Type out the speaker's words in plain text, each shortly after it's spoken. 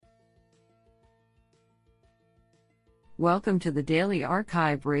Welcome to the Daily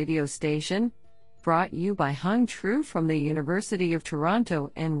Archive radio station, brought you by Hung Tru from the University of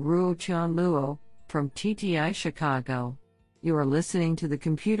Toronto and Ruo Chan Luo from TTI Chicago. You are listening to the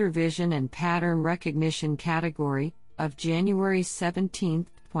Computer Vision and Pattern Recognition category of January 17,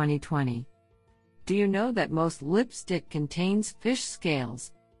 2020. Do you know that most lipstick contains fish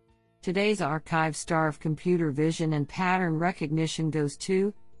scales? Today's archive star of computer vision and pattern recognition goes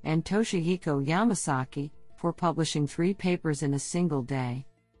to Toshihiko Yamasaki for publishing 3 papers in a single day.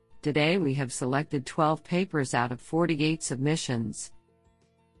 Today we have selected 12 papers out of 48 submissions.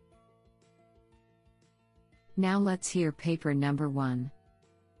 Now let's hear paper number 1.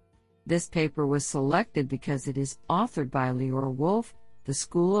 This paper was selected because it is authored by Lior Wolf, the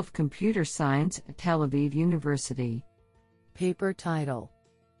School of Computer Science at Tel Aviv University. Paper title: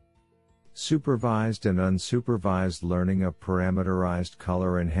 Supervised and Unsupervised Learning of Parameterized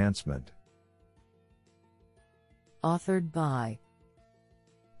Color Enhancement. Authored by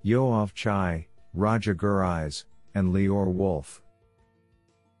Yoav Chai, Raja Gurais, and Lior Wolf.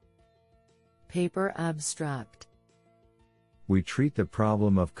 Paper abstract: We treat the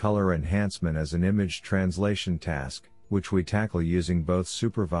problem of color enhancement as an image translation task, which we tackle using both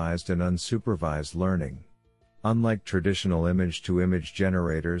supervised and unsupervised learning. Unlike traditional image-to-image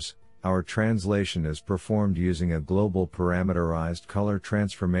generators, our translation is performed using a global parameterized color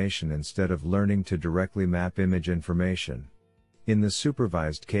transformation instead of learning to directly map image information. In the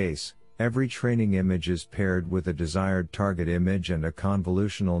supervised case, every training image is paired with a desired target image and a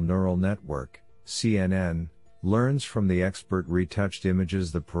convolutional neural network, CNN, learns from the expert retouched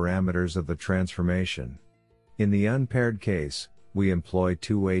images the parameters of the transformation. In the unpaired case, we employ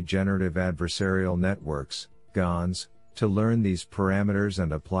two-way generative adversarial networks, GANs, to learn these parameters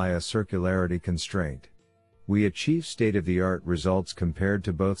and apply a circularity constraint. We achieve state-of-the-art results compared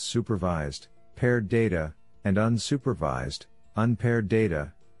to both supervised, paired data, and unsupervised, unpaired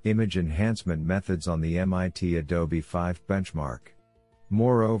data, image enhancement methods on the MIT Adobe 5 benchmark.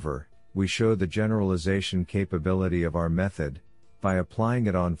 Moreover, we show the generalization capability of our method, by applying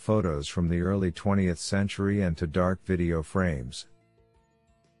it on photos from the early 20th century and to dark video frames.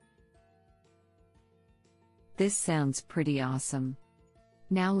 This sounds pretty awesome.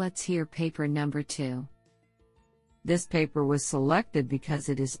 Now let's hear paper number 2. This paper was selected because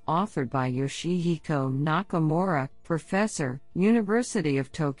it is authored by Yoshihiko Nakamura, Professor, University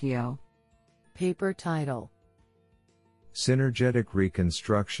of Tokyo. Paper title: Synergetic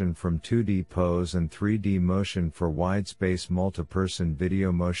Reconstruction from 2D Pose and 3D Motion for Wide-Space Multiperson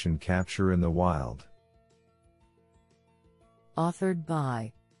Video Motion Capture in the Wild. Authored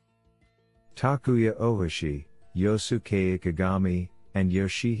by Takuya Ohashi, Yosuke Ikegami, and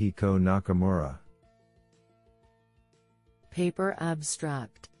Yoshihiko Nakamura. Paper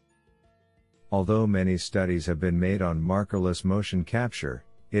abstract: Although many studies have been made on markerless motion capture,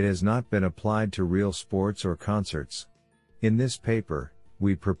 it has not been applied to real sports or concerts. In this paper,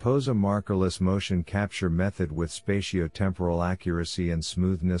 we propose a markerless motion capture method with spatiotemporal accuracy and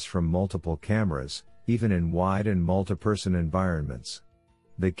smoothness from multiple cameras, even in wide and multiperson environments.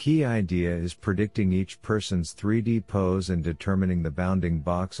 The key idea is predicting each person's 3D pose and determining the bounding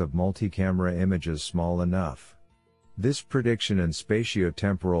box of multi-camera images small enough. This prediction and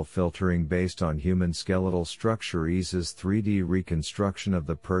spatiotemporal filtering based on human skeletal structure eases 3D reconstruction of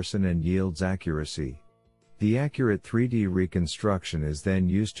the person and yields accuracy. The accurate 3D reconstruction is then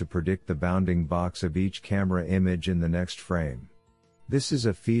used to predict the bounding box of each camera image in the next frame. This is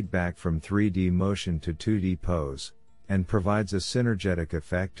a feedback from 3D motion to 2D pose, and provides a synergetic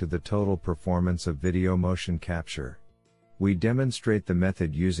effect to the total performance of video motion capture. We demonstrate the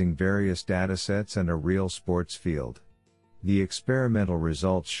method using various datasets and a real sports field. The experimental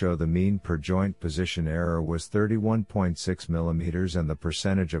results show the mean per joint position error was 31.6 mm and the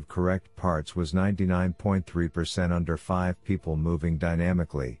percentage of correct parts was 99.3% under 5 people moving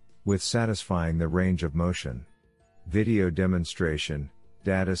dynamically, with satisfying the range of motion. Video demonstration,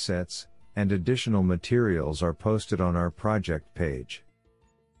 datasets, and additional materials are posted on our project page.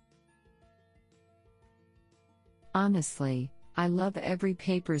 Honestly, I love every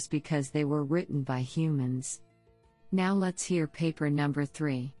papers because they were written by humans. Now let's hear paper number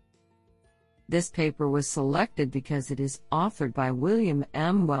 3. This paper was selected because it is authored by William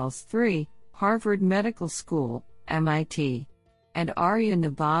M. Wells III, Harvard Medical School, MIT, and Arya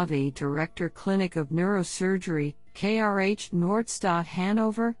Nabavi, Director Clinic of Neurosurgery, KRH Nordstadt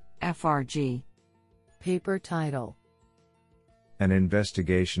Hannover, FRG. Paper title: An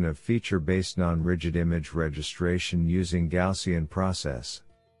investigation of feature-based non-rigid image registration using Gaussian process.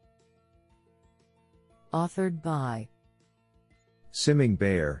 Authored by Siming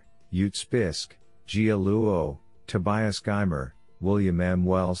Bayer, Ute Spisk, Jia Luo, Tobias Geimer, William M.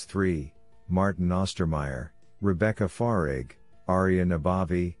 Wells III, Martin Ostermeyer, Rebecca Farrig, Arya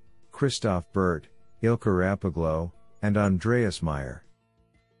Nabavi, Christoph Burt, Ilker Apoglo, and Andreas Meyer.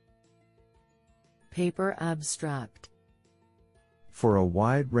 Paper abstract. For a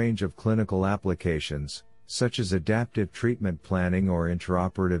wide range of clinical applications, such as adaptive treatment planning or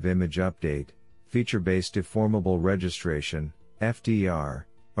intraoperative image update, feature-based deformable registration, FDR,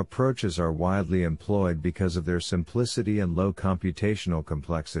 approaches are widely employed because of their simplicity and low computational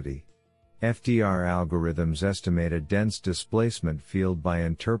complexity. FDR algorithms estimate a dense displacement field by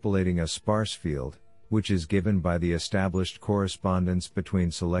interpolating a sparse field, which is given by the established correspondence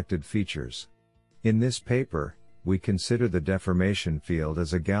between selected features. In this paper, we consider the deformation field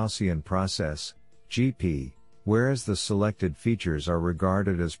as a Gaussian process, GP, whereas the selected features are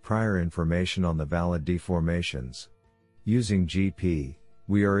regarded as prior information on the valid deformations. Using GP,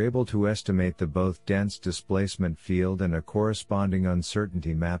 we are able to estimate the both dense displacement field and a corresponding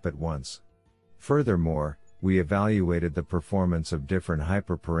uncertainty map at once. Furthermore, we evaluated the performance of different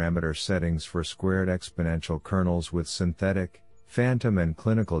hyperparameter settings for squared exponential kernels with synthetic, phantom and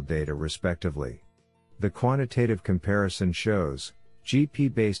clinical data respectively. The quantitative comparison shows,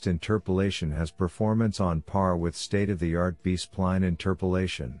 GP-based interpolation has performance on par with state-of-the-art B-spline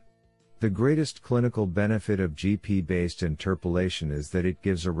interpolation. The greatest clinical benefit of GP-based interpolation is that it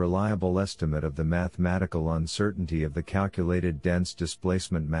gives a reliable estimate of the mathematical uncertainty of the calculated dense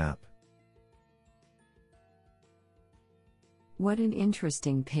displacement map. What an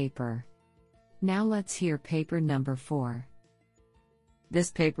interesting paper. Now let's hear paper number 4.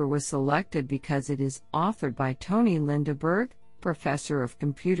 This paper was selected because it is authored by Tony Lindeberg, Professor of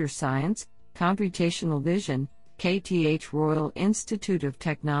Computer Science, Computational Vision, KTH Royal Institute of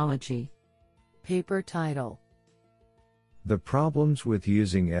Technology. Paper title: The Problems with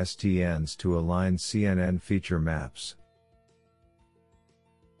Using STNs to Align CNN Feature Maps.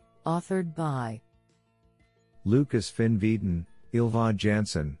 Authored by Lucas Finveden, Ylva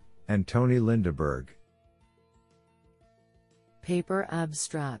Janssen, and Tony Lindeberg. Paper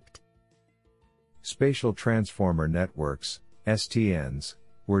abstract. Spatial Transformer Networks, STNs,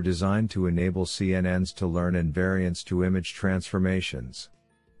 were designed to enable CNNs to learn invariance to image transformations.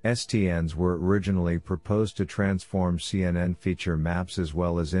 STNs were originally proposed to transform CNN feature maps as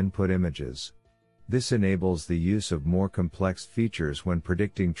well as input images. This enables the use of more complex features when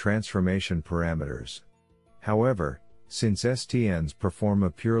predicting transformation parameters. However, since STNs perform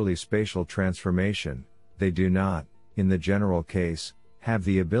a purely spatial transformation, they do not, in the general case, have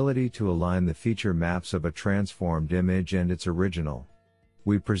the ability to align the feature maps of a transformed image and its original.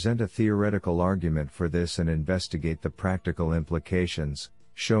 We present a theoretical argument for this and investigate the practical implications,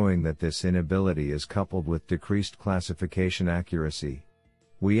 showing that this inability is coupled with decreased classification accuracy.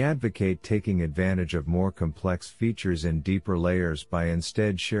 We advocate taking advantage of more complex features in deeper layers by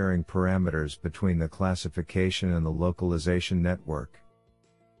instead sharing parameters between the classification and the localization network.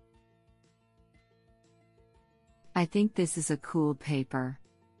 I think this is a cool paper.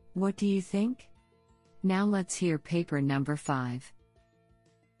 What do you think? Now let's hear paper number 5.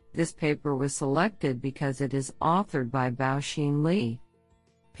 This paper was selected because it is authored by Baoxin Li.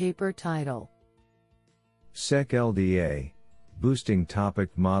 Paper title: SEC-LDA, Boosting Topic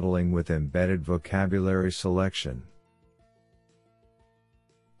Modeling with Embedded Vocabulary Selection.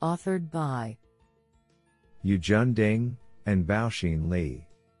 Authored by Yujun Ding and Baoxin Li.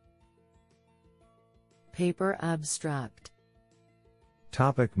 Paper abstract.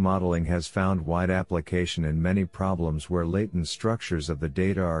 Topic modeling has found wide application in many problems where latent structures of the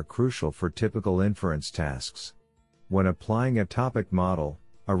data are crucial for typical inference tasks. When applying a topic model,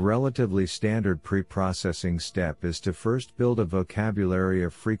 a relatively standard pre-processing step is to first build a vocabulary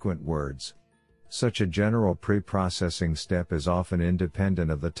of frequent words. Such a general pre-processing step is often independent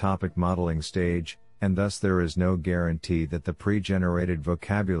of the topic modeling stage, and thus there is no guarantee that the pre-generated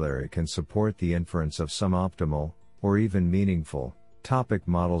vocabulary can support the inference of some optimal, or even meaningful, topic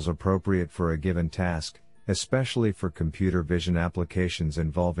models appropriate for a given task, especially for computer vision applications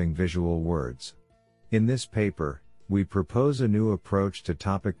involving visual words. In this paper, we propose a new approach to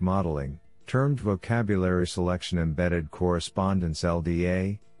topic modeling, termed Vocabulary Selection Embedded Correspondence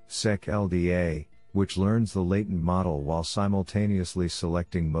LDA, SEC-LDA, which learns the latent model while simultaneously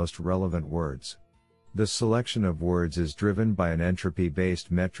selecting most relevant words. The selection of words is driven by an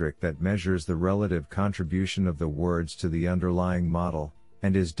entropy-based metric that measures the relative contribution of the words to the underlying model,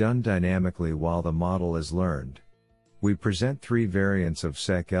 and is done dynamically while the model is learned. We present 3 variants of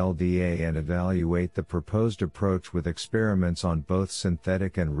SEC-LDA and evaluate the proposed approach with experiments on both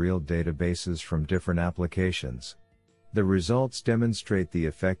synthetic and real databases from different applications. The results demonstrate the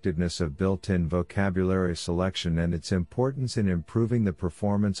effectiveness of built-in vocabulary selection and its importance in improving the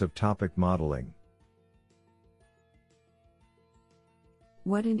performance of topic modeling.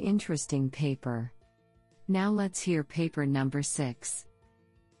 What an interesting paper. Now let's hear paper number 6.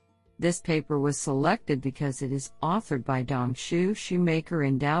 This paper was selected because it is authored by Dongshu Shoemaker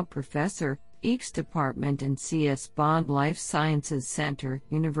Endowed Professor, EECS Department and C.S. Bond Life Sciences Center,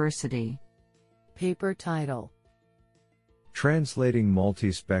 University. Paper title: Translating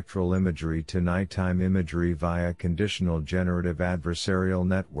Multispectral Imagery to Nighttime Imagery via Conditional Generative Adversarial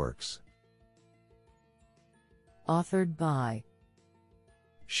Networks. Authored by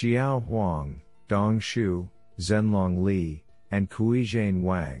Xiao Huang, Dongshu, Zhenlong Li, and Kuizhane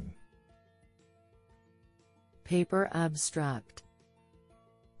Wang. Paper abstract: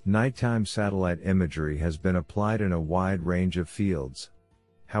 Nighttime satellite imagery has been applied in a wide range of fields.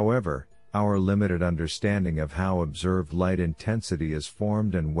 However, our limited understanding of how observed light intensity is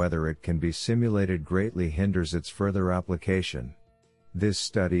formed and whether it can be simulated greatly hinders its further application. This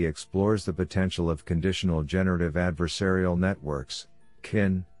study explores the potential of conditional generative adversarial networks,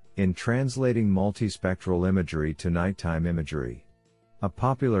 CGAN, in translating multispectral imagery to nighttime imagery. A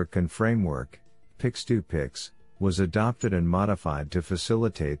popular CGAN framework, Pix2Pix, was adopted and modified to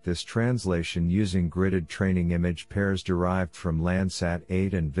facilitate this translation using gridded training image pairs derived from Landsat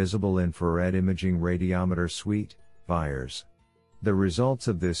 8 and Visible Infrared Imaging Radiometer Suite, VIIRS. The results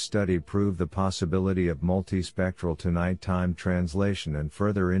of this study prove the possibility of multispectral to nighttime translation and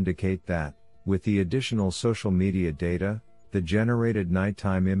further indicate that, with the additional social media data, the generated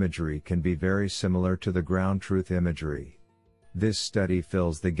nighttime imagery can be very similar to the ground truth imagery. This study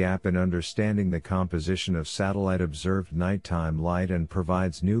fills the gap in understanding the composition of satellite-observed nighttime light and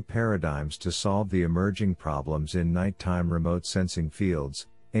provides new paradigms to solve the emerging problems in nighttime remote sensing fields,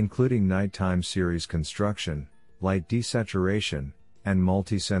 including nighttime series construction, light desaturation, and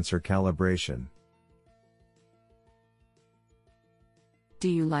multi-sensor calibration. Do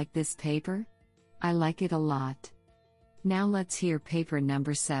you like this paper? I like it a lot. Now let's hear paper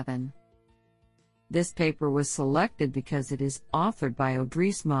number 7. This paper was selected because it is authored by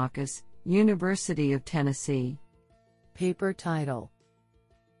Odris Makis, University of Tennessee. Paper title: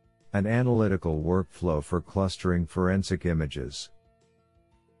 An Analytical Workflow for Clustering Forensic Images.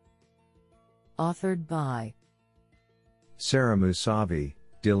 Authored by Sarah Musavi,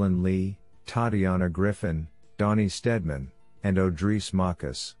 Dylan Lee, Tatiana Griffin, Donnie Stedman, and Odris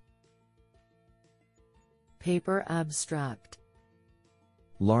Makis. Paper abstract: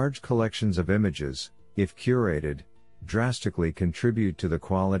 Large collections of images, if curated, drastically contribute to the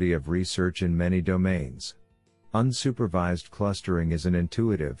quality of research in many domains. Unsupervised clustering is an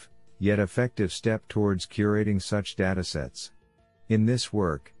intuitive, yet effective step towards curating such datasets. In this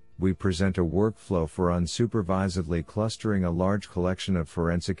work, we present a workflow for unsupervisedly clustering a large collection of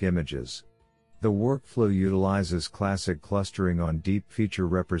forensic images. The workflow utilizes classic clustering on deep feature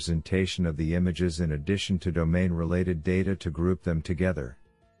representation of the images in addition to domain-related data to group them together.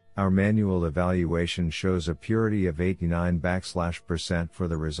 Our manual evaluation shows a purity of 89% for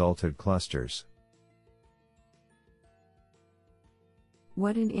the resulted clusters.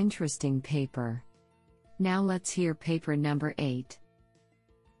 What an interesting paper. Now let's hear paper number 8.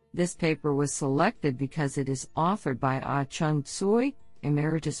 This paper was selected because it is authored by Ah-Chung Tsui,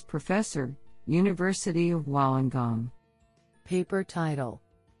 Emeritus Professor, University of Wollongong. Paper title: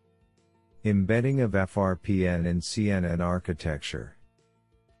 Embedding of FRPN in CNN Architecture.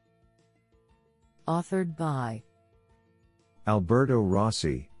 Authored by Alberto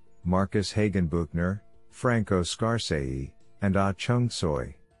Rossi, Marcus Hagenbuchner, Franco Scarsei, and Ah-Chung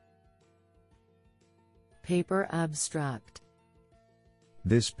Tsui. Paper abstract: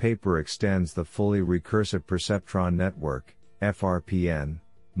 This paper extends the fully recursive perceptron network, FRPN,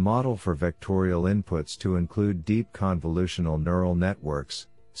 model for vectorial inputs to include deep convolutional neural networks,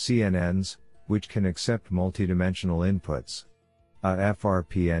 CNNs, which can accept multidimensional inputs. A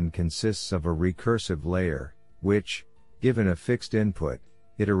FRPN consists of a recursive layer, which, given a fixed input,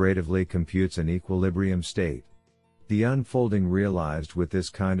 iteratively computes an equilibrium state. The unfolding realized with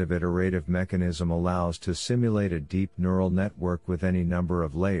this kind of iterative mechanism allows to simulate a deep neural network with any number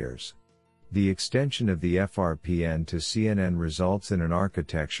of layers. The extension of the FRPN to CNN results in an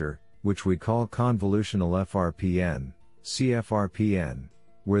architecture, which we call convolutional FRPN, CFRPN,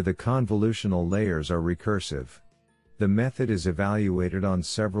 where the convolutional layers are recursive. The method is evaluated on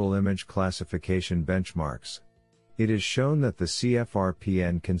several image classification benchmarks. It is shown that the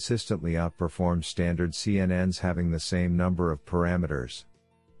CFRPN consistently outperforms standard CNNs having the same number of parameters.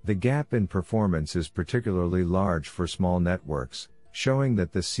 The gap in performance is particularly large for small networks, showing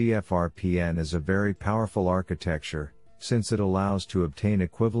that the CFRPN is a very powerful architecture, since it allows to obtain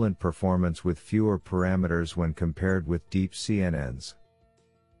equivalent performance with fewer parameters when compared with deep CNNs.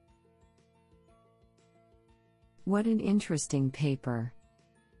 What an interesting paper.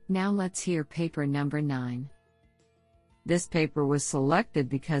 Now let's hear paper number 9. This paper was selected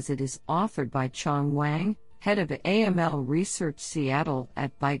because it is authored by Chong Wang, head of AML Research Seattle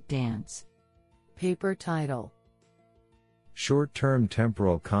at ByteDance. Paper title: Short-term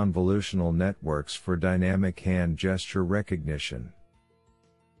temporal convolutional networks for dynamic hand gesture recognition.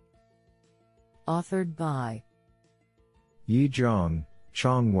 Authored by Yi Zhang,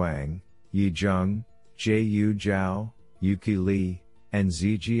 Chong Wang, Yi Zheng, Jie Zhao, Yuki Li, and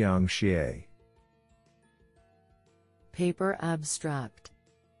Zijiang Xie. Paper abstract: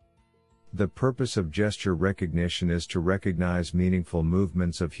 The purpose of gesture recognition is to recognize meaningful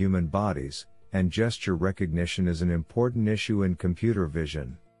movements of human bodies, and gesture recognition is an important issue in computer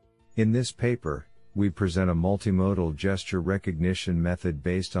vision. In this paper, we present a multimodal gesture recognition method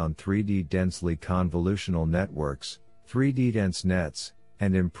based on 3D densely convolutional networks, 3D dense nets,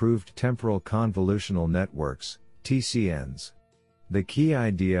 and improved temporal convolutional networks, TCNs. The key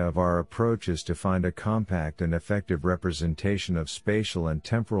idea of our approach is to find a compact and effective representation of spatial and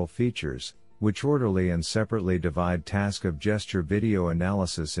temporal features, which orderly and separately divide task of gesture video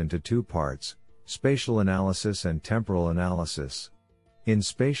analysis into two parts: spatial analysis and temporal analysis. In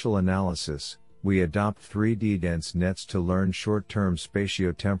spatial analysis, we adopt 3D dense nets to learn short-term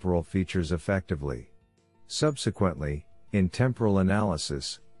spatiotemporal features effectively. Subsequently, in temporal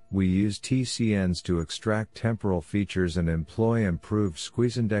analysis, we use TCNs to extract temporal features and employ improved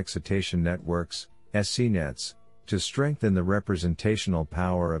squeezed excitation networks, SCNets, to strengthen the representational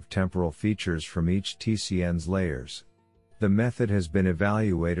power of temporal features from each TCN's layers. The method has been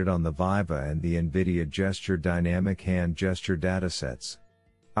evaluated on the Viva and the NVIDIA Gesture Dynamic Hand Gesture datasets.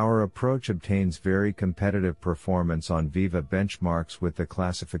 Our approach obtains very competitive performance on Viva benchmarks with the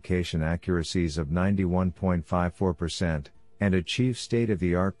classification accuracies of 91.54%, and achieves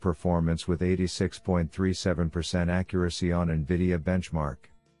state-of-the-art performance with 86.37% accuracy on NVIDIA benchmark.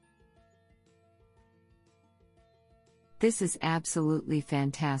 This is absolutely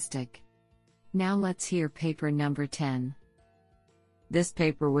fantastic. Now let's hear paper number 10. This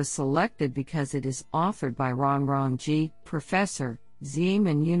paper was selected because it is authored by Rongrong Ji, Professor,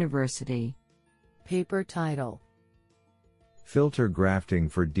 Xiamen University. Paper title: Filter grafting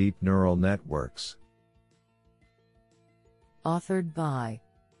for deep neural networks. Authored by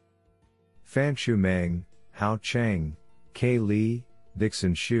Fanshu Meng, Hao Cheng, Kei Li,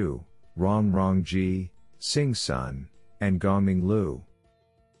 Dixon Xu, Rongrong Ji, Sing Sun, and Gongming Liu.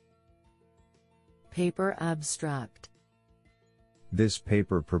 Paper abstract: This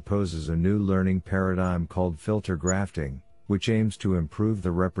paper proposes a new learning paradigm called filter grafting, which aims to improve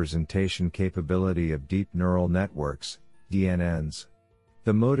the representation capability of deep neural networks, DNNs.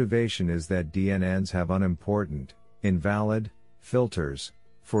 The motivation is that DNNs have unimportant, invalid, filters,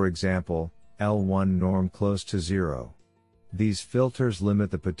 for example, L1 norm close to 0. These filters limit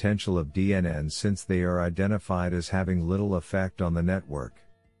the potential of DNNs since they are identified as having little effect on the network.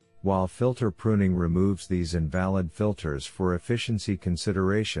 While filter pruning removes these invalid filters for efficiency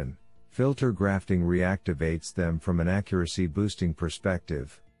consideration, filter grafting reactivates them from an accuracy boosting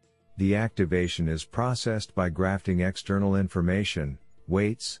perspective. The activation is processed by grafting external information,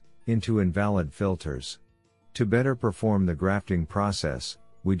 weights, into invalid filters. To better perform the grafting process,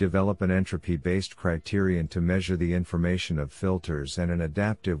 we develop an entropy-based criterion to measure the information of filters and an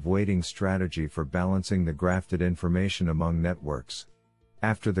adaptive weighting strategy for balancing the grafted information among networks.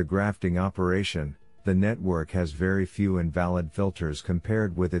 After the grafting operation, the network has very few invalid filters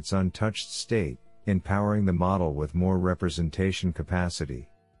compared with its untouched state, empowering the model with more representation capacity.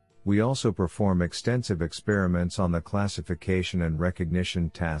 We also perform extensive experiments on the classification and recognition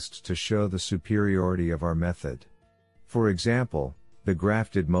tasks to show the superiority of our method. For example, the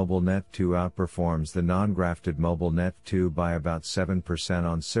grafted MobileNet2 outperforms the non-grafted MobileNet2 by about 7%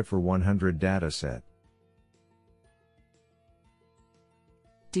 on CIFAR 100 dataset.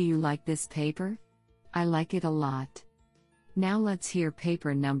 Do you like this paper? I like it a lot. Now let's hear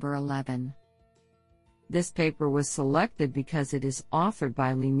paper number 11. This paper was selected because it is authored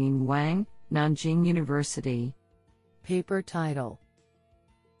by Liming Wang, Nanjing University. Paper title: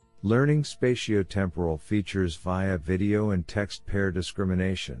 Learning spatiotemporal features via video and text pair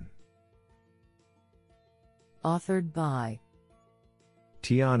discrimination. Authored by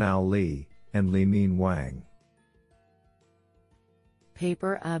Tianao Li and Liming Wang.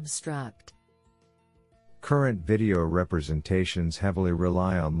 Paper abstract: Current video representations heavily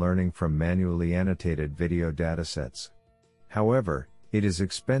rely on learning from manually annotated video datasets. However, It is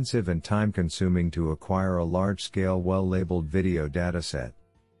expensive and time-consuming to acquire a large-scale well-labeled video dataset.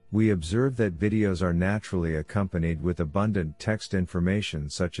 We observe that videos are naturally accompanied with abundant text information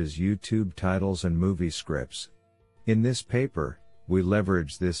such as YouTube titles and movie scripts. In this paper, we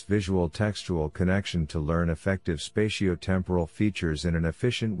leverage this visual textual connection to learn effective spatiotemporal features in an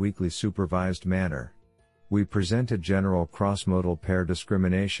efficient weakly supervised manner. We present a general cross-modal pair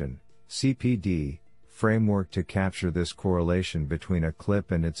discrimination (CPD) framework to capture this correlation between a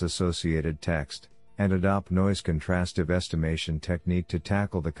clip and its associated text, and adopt noise contrastive estimation technique to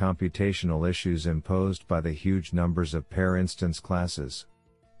tackle the computational issues imposed by the huge numbers of pair instance classes.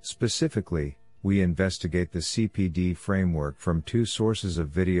 Specifically, we investigate the CPD framework from two sources of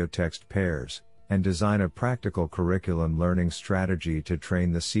video-text pairs, and design a practical curriculum learning strategy to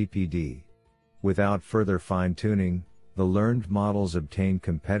train the CPD. Without further fine-tuning, the learned models obtain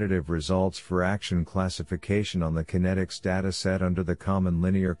competitive results for action classification on the kinetics dataset under the Common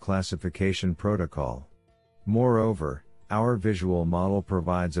Linear Classification Protocol. Moreover, our visual model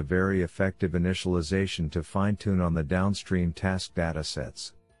provides a very effective initialization to fine-tune on the downstream task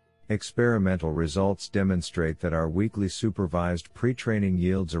datasets. Experimental results demonstrate that our weakly supervised pre-training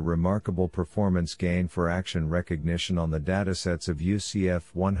yields a remarkable performance gain for action recognition on the datasets of UCF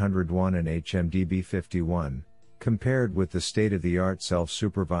 101 and HMDB 51. Compared with the state-of-the-art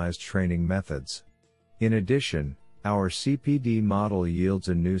self-supervised training methods. In addition, our CPD model yields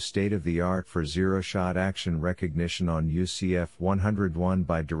a new state-of-the-art for zero-shot action recognition on UCF 101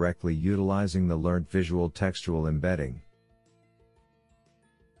 by directly utilizing the learned visual textual embedding.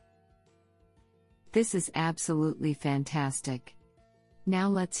 This is absolutely fantastic. Now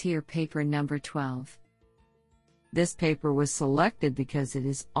let's hear paper number 12. This paper was selected because it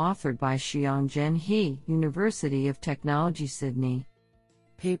is authored by Xiongzhen He, University of Technology, Sydney.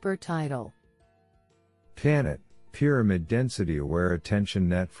 Paper title: PANET, Pyramid Density Aware Attention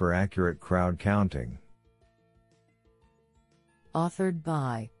Net for Accurate Crowd Counting. Authored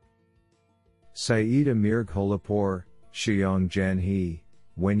by Saeed Amir Gholapur, Xiongzhen He,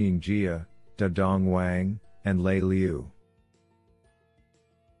 Wenying Jia, Dadong Wang, and Lei Liu.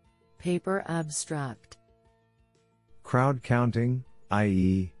 Paper abstract: Crowd counting,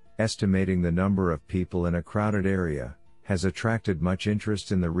 i.e., estimating the number of people in a crowded area, has attracted much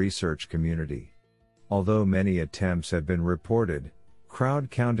interest in the research community. Although many attempts have been reported, crowd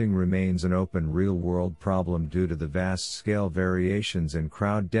counting remains an open real-world problem due to the vast scale variations in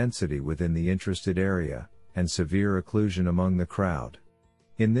crowd density within the interested area, and severe occlusion among the crowd.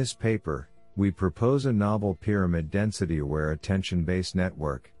 In this paper, we propose a novel pyramid density-aware attention-based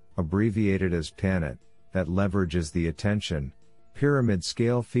network, abbreviated as PANET, that leverages the attention, pyramid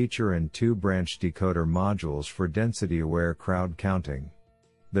scale feature and two branch decoder modules for density-aware crowd counting.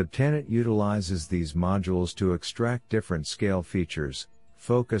 The PANET utilizes these modules to extract different scale features,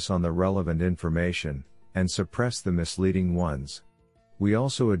 focus on the relevant information, and suppress the misleading ones. We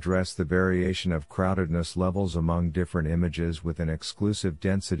also address the variation of crowdedness levels among different images with an exclusive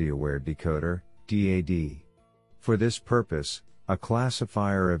density-aware decoder, DAD. For this purpose, a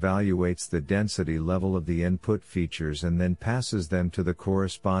classifier evaluates the density level of the input features and then passes them to the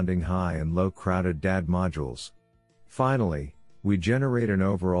corresponding high and low crowded DAD modules. Finally, we generate an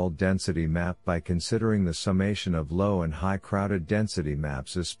overall density map by considering the summation of low and high crowded density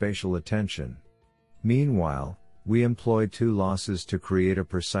maps as spatial attention. Meanwhile, we employ two losses to create a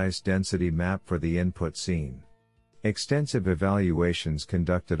precise density map for the input scene. Extensive evaluations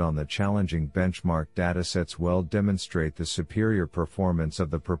conducted on the challenging benchmark datasets well demonstrate the superior performance of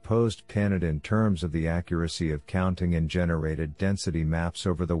the proposed PANET in terms of the accuracy of counting and generated density maps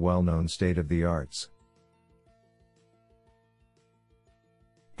over the well-known state-of-the-arts.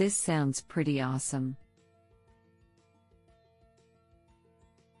 This sounds pretty awesome.